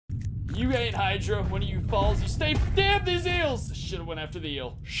You ain't Hydra. When you falls, you stay. Damn these eels! Should've went after the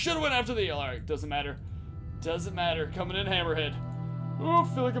eel. Should've went after the eel. Alright, doesn't matter. Doesn't matter. Coming in Hammerhead. Ooh,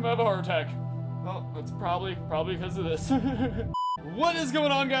 feel like I'm gonna have a heart attack. Oh, that's probably because of this. What is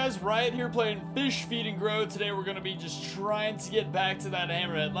going on, guys? Riot here playing Fish, Feed, and Grow. Today we're gonna be just trying to get back to that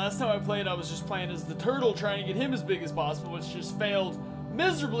Hammerhead. Last time I played, I was just playing as the turtle, trying to get him as big as possible, which just failed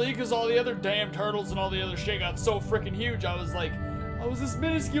miserably because all the other damn turtles and all the other shit got so freaking huge. I was this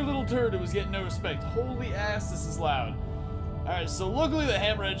minuscule little turd who was getting no respect. Holy ass, this is loud. Alright, so luckily the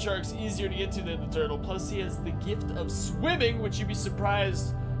Hammerhead shark's easier to get to than the turtle. Plus he has the gift of swimming, which you'd be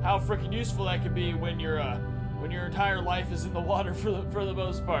surprised how freaking useful that could be when your entire life is in the water for the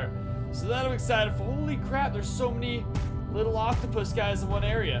most part. So that I'm excited for. Holy crap, there's so many little octopus guys in one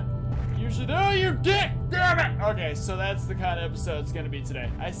area. Usually, oh, you dick! Damn it! Okay, so that's the kind of episode it's gonna be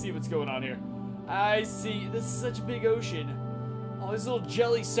today. I see what's going on here. I see. This is such a big ocean. All these little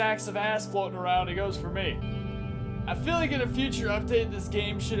jelly sacks of ass floating around. It goes for me. I feel like in a future update, this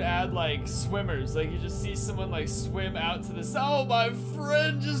game should add, like, swimmers. Like, you just see someone, like, swim out to this. Oh, my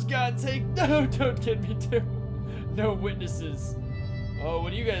friend just got taken. No, don't get me too. No witnesses. Oh,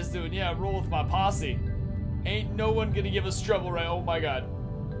 what are you guys doing? Yeah, roll with my posse. Ain't no one gonna give us trouble, right? Oh, my God.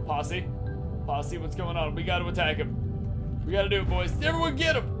 Posse? Posse, what's going on? We gotta attack him. We gotta do it, boys. Everyone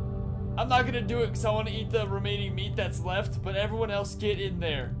get him! I'm not gonna do it because I want to eat the remaining meat that's left, but everyone else get in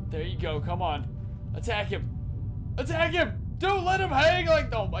there. There you go, come on. Attack him. Attack him! Don't let him hang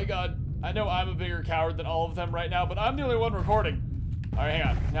like, oh my God. I know I'm a bigger coward than all of them right now, but I'm the only one recording. All right,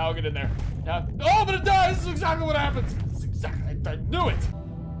 hang on. Now I'll get in there. Now, oh, I'm gonna die! This is exactly what happens! This is exactly, I knew it!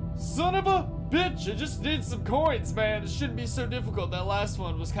 Son of a bitch, I just need some coins, man. It shouldn't be so difficult. That last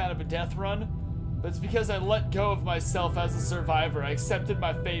one was kind of a death run, but it's because I let go of myself as a survivor. I accepted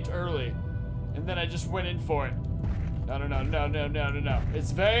my fate early, and then I just went in for it. No.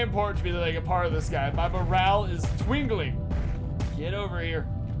 It's very important to be like a part of this guy. My morale is twinkling. Get over here.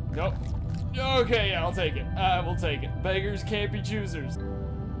 Nope. Okay, yeah, I'll take it. I will take it. Beggars can't be choosers.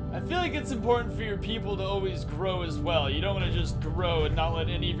 I feel like it's important for your people to always grow as well. You don't want to just grow and not let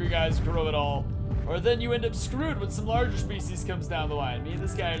any of your guys grow at all. Or then you end up screwed when some larger species comes down the line. Me and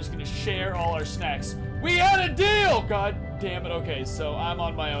this guy are just going to share all our snacks. We had a deal! God damn it. Okay, so I'm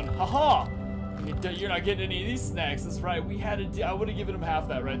on my own. Haha! You're not getting any of these snacks. That's right. We had a deal. I would have given him half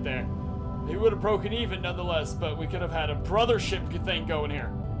that right there. He would have broken even nonetheless, but we could have had a brothership thing going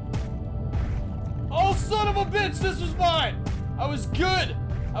here. Oh, son of a bitch! This was mine! I was good!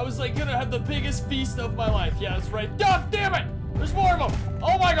 I was like gonna have the biggest feast of my life. Yeah, that's right. God damn it! There's more of them!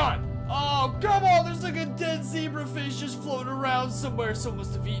 Oh my God! Oh, come on! There's like a dead zebrafish just floating around somewhere. Someone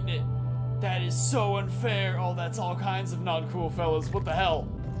must have eaten it. That is so unfair. Oh, that's all kinds of not cool, fellas. What the hell?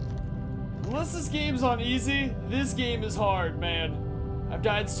 Unless this game's on easy, this game is hard, man. I've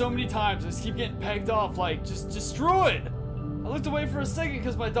died so many times. I just keep getting pegged off, like, just destroyed. I looked away for a second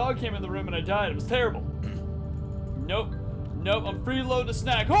because my dog came in the room and I died. It was terrible. Nope. Nope, I'm freeloading a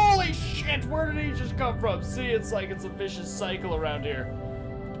snack. Holy shit, where did he just come from? See, it's like it's a vicious cycle around here.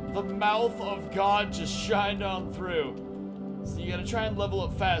 The mouth of God just shined on through. So you gotta try and level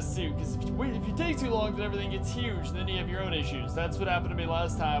up fast too, because if you take too long, then everything gets huge, and then you have your own issues. That's what happened to me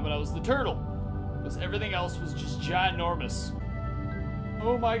last time when I was the turtle. Because everything else was just ginormous.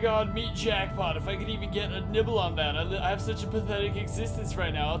 Oh my God, meat jackpot. If I could even get a nibble on that. I have such a pathetic existence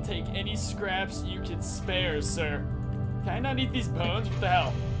right now. I'll take any scraps you can spare, sir. Can I not eat these bones? What the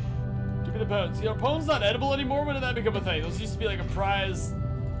hell? Give me the bones. Are bones not edible anymore? When did that become a thing? Those used to be like a prize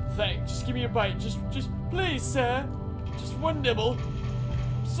thing. Just give me a bite. Just please, sir. Just one nibble.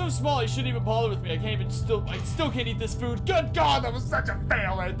 I'm so small, you shouldn't even bother with me. I still can't eat this food. Good God, that was such a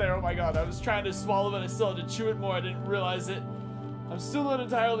fail right there. Oh my God, I was trying to swallow it. I still had to chew it more. I didn't realize it. I'm still not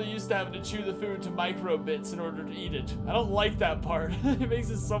entirely used to having to chew the food to micro bits in order to eat it. I don't like that part. It makes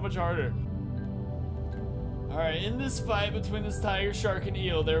it so much harder. Alright, in this fight between this tiger, shark, and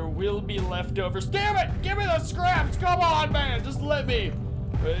eel, there will be leftovers. Damn it! Give me the scraps! Come on, man! Just let me!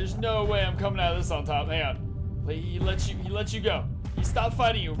 There's no way I'm coming out of this on top. Hang on. He lets you go. He stopped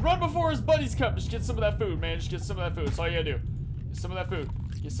fighting you. Run before his buddies come. Just get some of that food, man. Just get some of that food. That's all you gotta do. Get some of that food.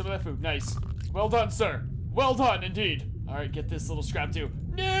 Get some of that food. Nice. Well done, sir. Well done, indeed. Alright, get this little scrap too.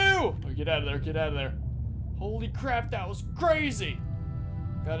 No! Oh, get out of there. Get out of there. Holy crap, that was crazy.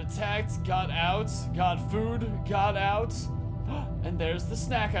 Got attacked, got out, got food, got out. And there's the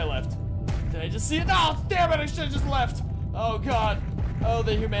snack I left. Did I just see it? Oh, damn it, I should have just left. Oh, God. Oh,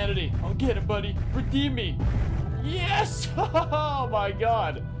 the humanity. Oh, get it, buddy. Redeem me. Yes! Oh, my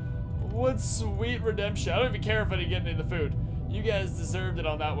God. What sweet redemption. I don't even care if I didn't get any of the food. You guys deserved it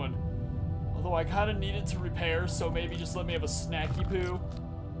on that one. Although I kind of need it to repair, so maybe just let me have a snacky poo.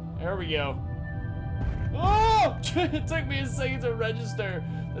 There we go. Oh! It took me a second to register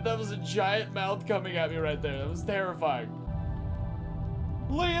that was a giant mouth coming at me right there. That was terrifying.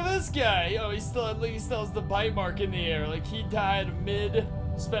 Look at this guy. Oh, he still has the bite mark in the air. Like he died mid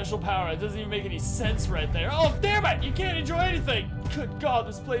special power. It doesn't even make any sense right there. Oh, damn it! You can't enjoy anything. Good God,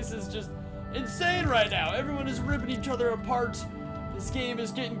 this place is just insane right now. Everyone is ripping each other apart. This game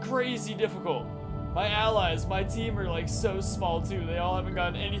is getting crazy difficult. My allies, my team are like so small too. They all haven't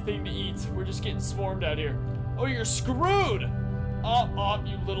gotten anything to eat. We're just getting swarmed out here. Oh, you're screwed! Oh,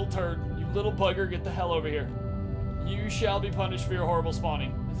 you little turd. You little bugger, get the hell over here. You shall be punished for your horrible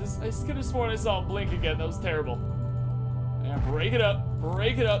spawning. I could have sworn I saw him blink again. That was terrible. And break it up.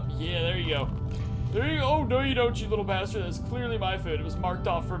 Break it up. Yeah, there you go. There you go. Oh, no you don't, you little bastard. That's clearly my food. It was marked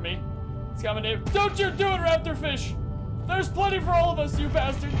off for me. It's got my name. Don't you do it, Raptorfish! There's plenty for all of us, you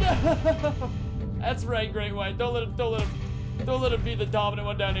bastard. That's right, Great White. Don't let him be the dominant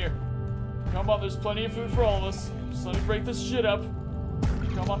one down here. Come on, there's plenty of food for all of us. Just let me break this shit up.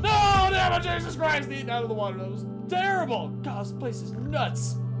 Come on. No, damn it, Jesus Christ! Eating out of the water. That was terrible. God, this place is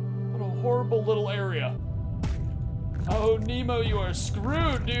nuts. What a horrible little area. Oh, Nemo, you are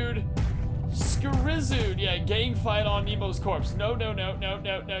screwed, dude. Scrizzood. Yeah, gang fight on Nemo's corpse. No, you don't.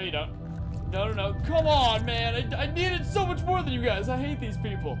 No. Come on, man. I needed so much more than you guys. I hate these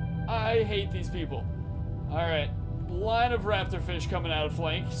people. I hate these people. Alright. Line of raptorfish coming out of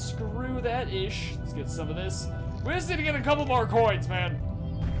flank. Screw that ish. Let's get some of this. We just need to get a couple more coins, man.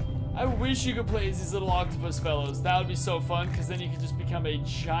 I wish you could play as these little octopus fellows. That would be so fun, because then you could just become a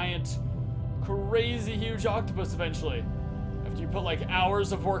giant, crazy huge octopus eventually. After you put like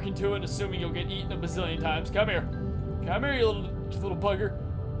hours of work into it, assuming you'll get eaten a bazillion times. Come here. Come here, you little bugger.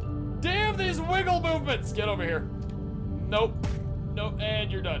 Damn these wiggle movements! Get over here. Nope,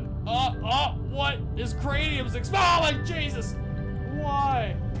 and you're done. What? His cranium's oh, like Jesus!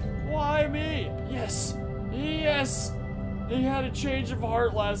 Why? Why me? Yes! He had a change of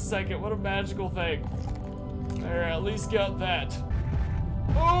heart last second. What a magical thing. There, at least got that.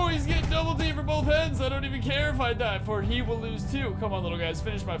 Oh, he's getting double D for both ends. I don't even care if I die, for he will lose too. Come on, little guys,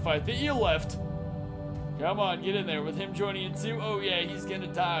 finish my fight. The eel left. Come on, get in there with him joining in too. Oh yeah, he's gonna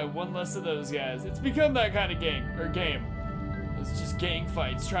die. One less of those guys. It's become that kind of game. It's just gang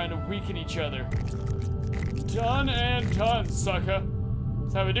fights, trying to weaken each other. Done and done, sucker.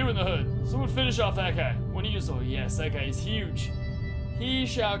 That's how we do in the hood. Someone finish off that guy. When he oh yes, that guy is huge. He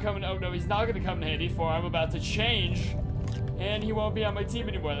shall come in, oh no, he's not gonna come in handy, for I'm about to change. And he won't be on my team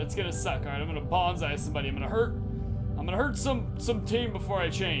anymore. That's gonna suck. Alright, I'm gonna bonsai somebody. I'm gonna hurt some team before I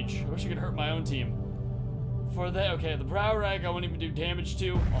change. I wish I could hurt my own team. For that, okay, the brow rag I won't even do damage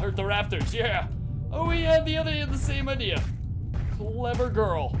to. I'll hurt the raptors, yeah. Oh, he had the same idea. Clever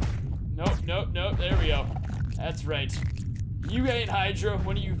girl. Nope, there we go. That's right. You ain't Hydra.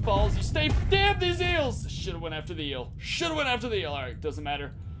 One of you falls, you stay. Damn these eels! Should've went after the eel. Alright, doesn't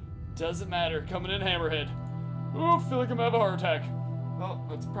matter. Coming in, Hammerhead. Ooh, feel like I'm gonna have a heart attack. Oh,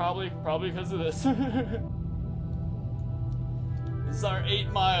 that's probably because of this. This is our 8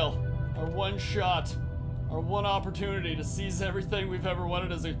 mile. Our one shot. Our one opportunity to seize everything we've ever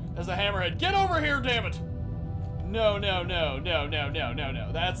wanted as a Hammerhead. Get over here, damn it! No.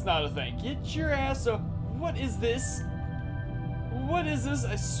 That's not a thing. Get your ass up. What is this?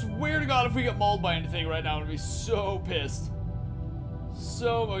 I swear to God, if we get mauled by anything right now, I'm gonna be so pissed.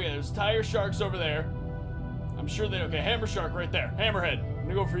 Okay, there's tiger sharks over there. I'm sure okay, hammer shark right there. Hammerhead, I'm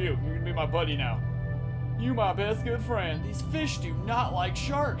gonna go for you. You're gonna be my buddy now. You my best good friend. These fish do not like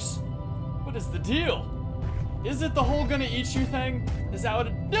sharks. What is the deal? Is it the whole gonna eat you thing? Is that what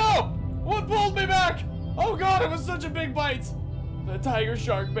it— No! What pulled me back? Oh God, it was such a big bite. The tiger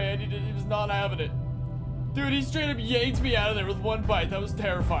shark, man, he was not having it. Dude, he straight up yanked me out of there with one bite. That was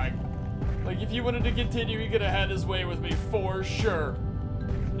terrifying. Like, if he wanted to continue, he could have had his way with me for sure.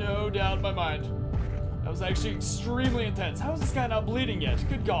 No doubt in my mind. That was actually extremely intense. How is this guy not bleeding yet?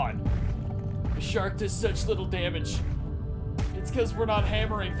 Good God. The shark does such little damage. It's because we're not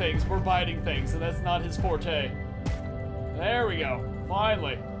hammering things, we're biting things, and that's not his forte. There we go.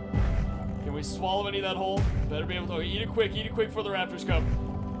 Finally. Can we swallow any of that whole? Better be able to— eat it quick before the raptors come.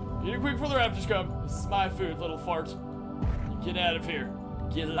 This is my food, little fart. Get out of here.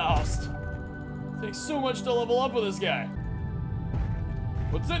 Get lost. It takes so much to level up with this guy.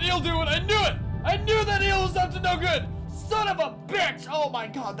 What's that eel doing? I knew it! I knew that eel was up to no good! Son of a bitch! Oh my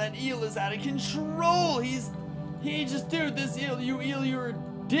God, that eel is out of control! Dude, this eel, you're a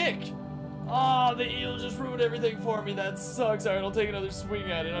dick! Oh, the eel just ruined everything for me. That sucks. Alright, I'll take another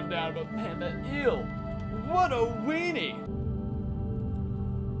swing at it. I'm down, but man, that eel. What a weenie!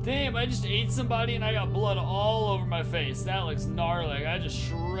 Damn, I just ate somebody and I got blood all over my face. That looks gnarly. I just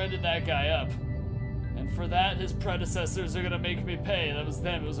shredded that guy up. And for that, his predecessors are gonna make me pay. That was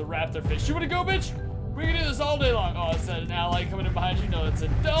them. It was a raptor fish. You wanna go, bitch? We can do this all day long. Oh, it's an ally coming in behind you. No, it's a...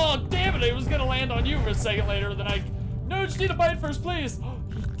 Oh, damn it. It was gonna land on you for a second later than I... No, just need a bite first, please.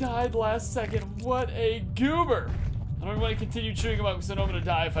 He died last second. What a goober. I don't want to continue chewing him up because I know I'm gonna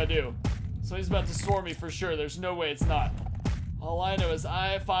die if I do. So he's about to swarm me for sure. There's no way it's not. All I know is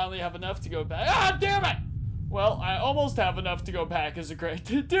I finally have enough to go back. Ah, damn it! Well, I almost have enough to go back as a great...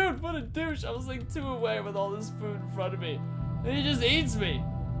 Dude, what a douche. I was like 2 away with all this food in front of me. And he just eats me.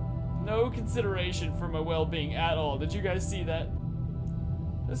 No consideration for my well-being at all. Did you guys see that?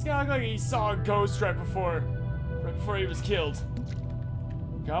 This guy looked like he saw a ghost right before he was killed.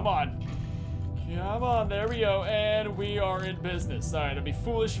 Come on. Come on, there we go. And we are in business. Alright, I'd be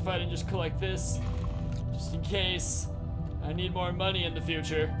foolish if I didn't just collect this. Just in case I need more money in the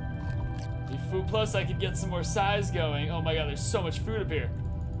future. The food plus I could get some more size going. Oh my god, there's so much food up here.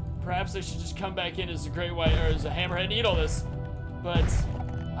 Perhaps I should just come back in as a great white or as a hammerhead and eat all this. But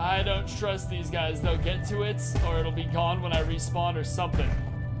I don't trust these guys. They'll get to it or it'll be gone when I respawn or something.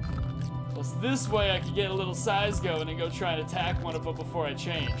 Plus this way I could get a little size going and go try and attack one of them before I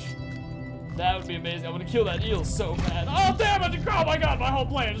change. That would be amazing. I want to kill that eel so bad. Oh damn it! Oh my god, my whole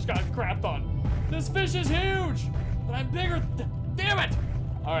plan just got crapped on. This fish is huge! But I'm bigger. Damn it!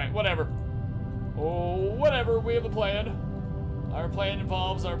 Alright, whatever. Oh, whatever. We have a plan. Our plan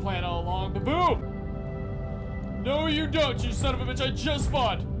involves our plan all along. Ba-boom! No, you don't, you son of a bitch. I just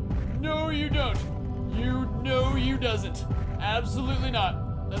spawned. No, you don't. No, you doesn't. Absolutely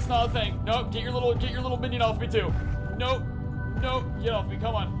not. That's not a thing. Nope. Get your little minion off me too. Nope. Nope. Get off me.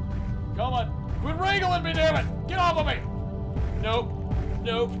 Come on. Come on. Quit wrangling me, damn it. Get off of me. Nope.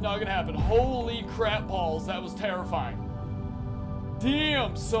 Nope. Not gonna happen. Holy crap balls. That was terrifying.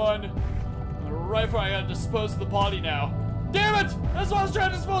 Damn, son. Right before I gotta dispose of the body now. Damn it! That's why I was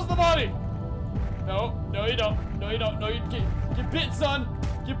trying to dispose of the body! No, no you don't. No you don't. No you get bit, son!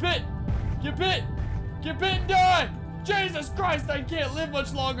 Get bit! Get bit! Get bit and die! Jesus Christ, I can't live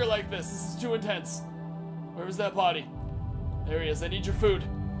much longer like this. This is too intense. Where was that body? There he is. I need your food.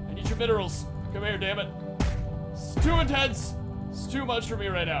 I need your minerals. Come here, damn it. It's too intense. It's too much for me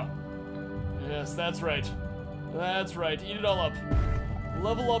right now. Yes, that's right. That's right. Eat it all up.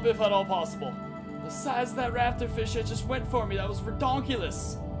 Level up if at all possible. The size of that raptor fish that just went for me, that was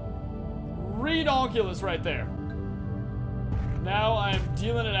redonkulous. Redonkulous right there. Now I'm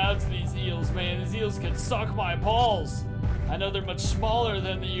dealing it out to these eels, man. These eels can suck my balls. I know they're much smaller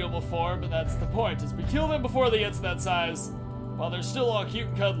than the eel before, but that's the point, is we kill them before they get to that size, while they're still all cute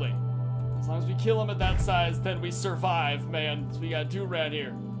and cuddly. As long as we kill them at that size, then we survive, man. That's what we gotta do around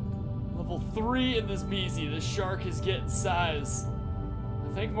here. Level 3 in this BZ. This shark is getting size.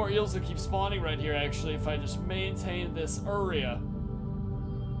 I think more eels will keep spawning right here, actually, if I just maintain this area.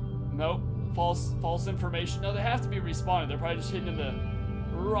 Nope. False information. No, they have to be respawning. They're probably just hidden in the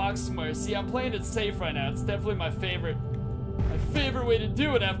rocks somewhere. See, I'm playing it safe right now. It's definitely my favorite way to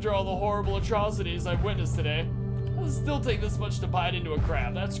do it after all the horrible atrocities I've witnessed today. It doesn't still take this much to bite into a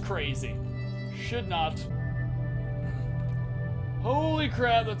crab. That's crazy. Should not. Holy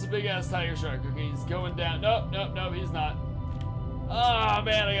crap, that's a big-ass tiger shark. Okay, he's going down. Nope, nope, nope, he's not. Ah,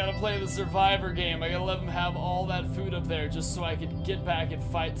 man, I gotta play the survivor game. I gotta let him have all that food up there just so I could get back and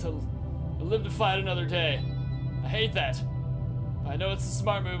fight to live to fight another day. I hate that. I know it's a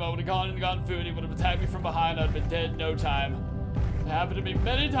smart move. I would have gone and gotten food. He would have attacked me from behind. I'd have been dead in no time. It happened to me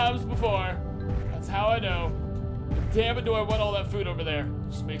many times before. That's how I know. But damn it, do I want all that food over there.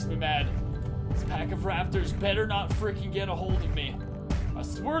 It just makes me mad. This pack of raptors better not freaking get a hold of me. I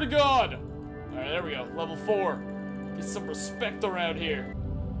swear to God. Alright, there we go. Level 4. Get some respect around here.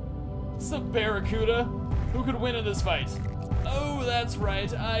 What's up, Barracuda? Who could win in this fight? Oh, that's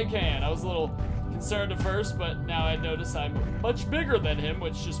right, I can. I was a little concerned at first, but now I notice I'm much bigger than him,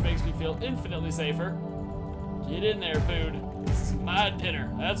 which just makes me feel infinitely safer. Get in there, food. This is my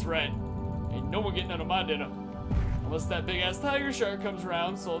dinner. That's right. Ain't no one getting none of my dinner. Unless that big-ass tiger shark comes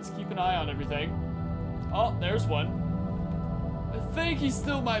around, so let's keep an eye on everything. Oh, there's one. I think he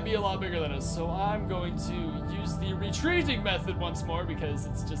still might be a lot bigger than us, so I'm going to use the retreating method once more because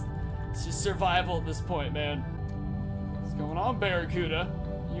it's just survival at this point, man. What's going on, Barracuda?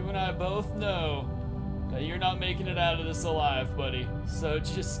 You and I both know that you're not making it out of this alive, buddy. So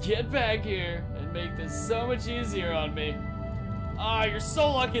just get back here and make this so much easier on me. Ah, you're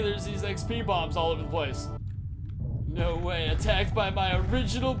so lucky there's these XP bombs all over the place. No way, attacked by my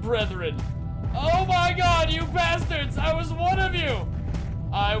original brethren. Oh my god, you bastards! I was one of you!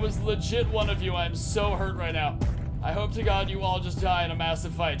 I was legit one of you. I'm so hurt right now. I hope to God you all just die in a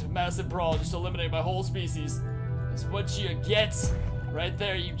massive fight, a massive brawl, just eliminate my whole species. That's what you get right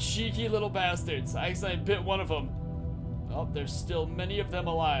there, you cheeky little bastards. I accidentally bit one of them. Oh, there's still many of them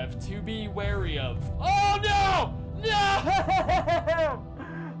alive to be wary of. Oh no! No!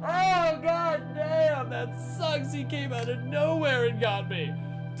 Oh god damn, that sucks. He came out of nowhere and got me.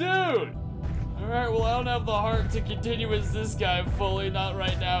 Dude! Alright, well I don't have the heart to continue as this guy fully, not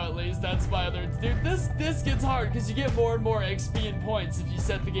right now at least. That's my other dude. This gets hard because you get more and more XP and points if you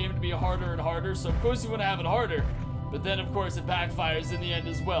set the game to be harder and harder. So of course you want to have it harder. But then, of course, it backfires in the end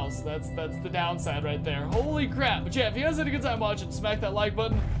as well. So that's the downside right there. Holy crap. But yeah, if you guys had a good time watching, smack that like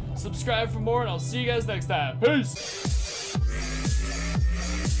button, subscribe for more, and I'll see you guys next time. Peace!